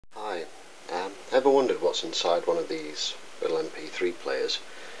Ever wondered what's inside one of these little MP3 players,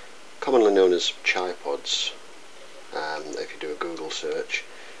 commonly known as tripods? If you do a Google search,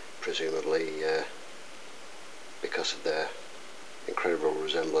 presumably because of their incredible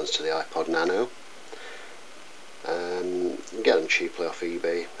resemblance to the iPod Nano. You can get them cheaply off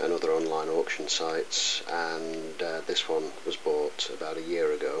eBay and other online auction sites, and this one was bought about a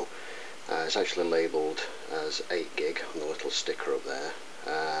year ago. It's actually labelled as 8 gig on the little sticker up there,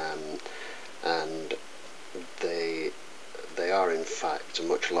 and they are in fact a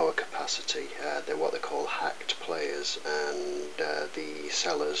much lower capacity. They're what they call hacked players, and the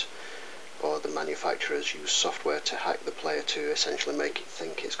sellers or the manufacturers use software to hack the player to essentially make it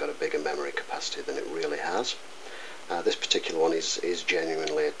think it's got a bigger memory capacity than it really has. This particular one is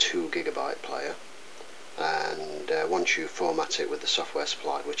genuinely a 2 gigabyte player, and once you format it with the software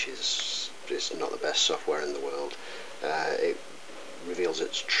supplied, which is not the best software in the world, it reveals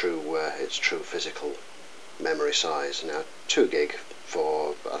its true physical memory size. Now 2 gig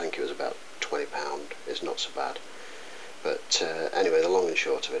for, I think it was about £20, is not so bad. But anyway, the long and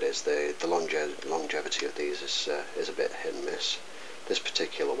short of it is the longevity of these is a bit hit and miss. This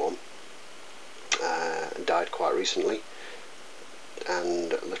particular one died quite recently,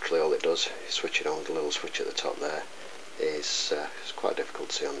 and literally all it does is switch it on with a little switch at the top there. It's quite difficult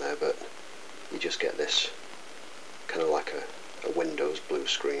to see on there, but you just get this kind of like a Windows blue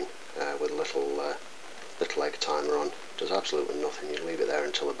screen with a little egg timer on. Does absolutely nothing. You leave it there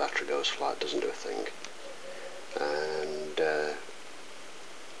until the battery goes flat, doesn't do a thing. And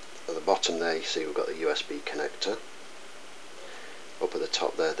at the bottom there you see we've got the USB connector. Up at the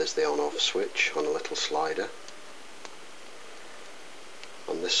top there's the on-off switch on a little slider.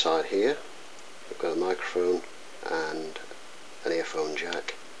 On this side here we've got a microphone and an earphone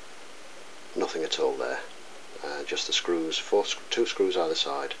jack. Nothing at all there, just the screws, two screws either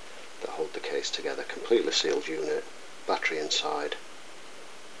side that hold the case together. Completely sealed unit, battery inside,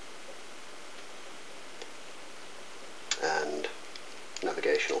 and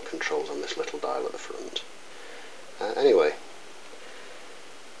navigational controls on this little dial at the front. Anyway,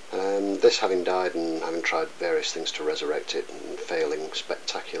 this having died and having tried various things to resurrect it and failing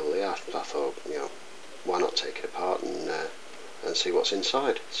spectacularly, I thought, you know, why not take it apart and see what's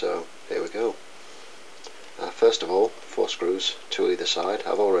inside. So here we go. First of all, 4 screws, 2 either side.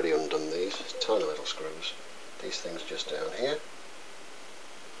 I've already undone these, tiny little screws. These things just down here.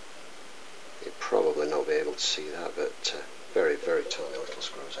 You'll probably not be able to see that, but very, very tiny little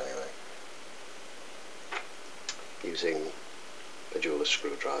screws anyway. Using a jeweler's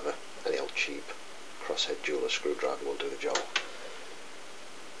screwdriver, any old cheap crosshead jeweler's screwdriver will do the job.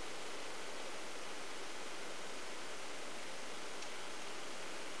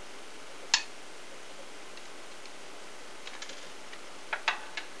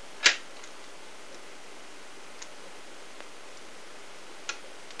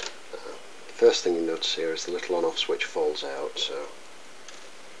 First thing you notice here is the little on-off switch falls out, so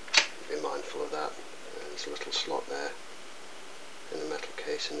be mindful of that. There's a little slot there in the metal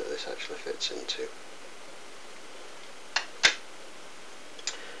casing that this actually fits into.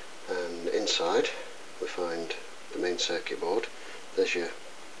 And inside we find the main circuit board. There's your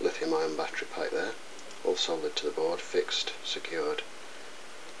lithium-ion battery pack there, all soldered to the board, fixed, secured,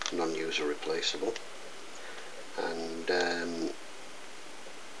 non-user replaceable. And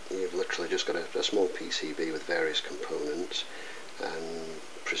you've literally just got a small PCB with various components, and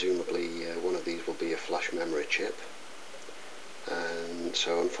presumably one of these will be a flash memory chip. And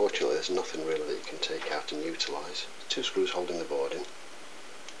so unfortunately there's nothing really that you can take out and utilise. 2 screws holding the board in.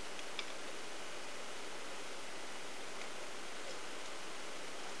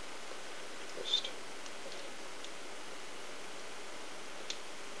 Just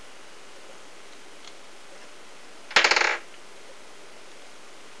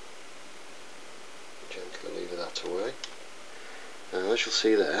gently lever that away. As you'll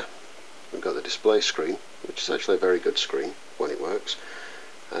see there, we've got the display screen, which is actually a very good screen when it works,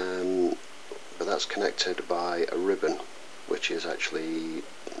 but that's connected by a ribbon which is actually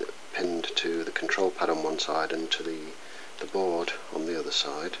pinned to the control pad on one side and to the board on the other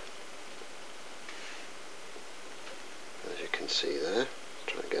side, as you can see there.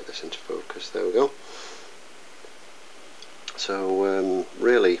 Try and get this into focus. There we go. So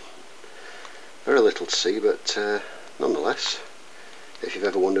really very little to see, but nonetheless, if you've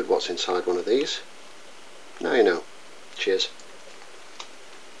ever wondered what's inside one of these, now you know. Cheers.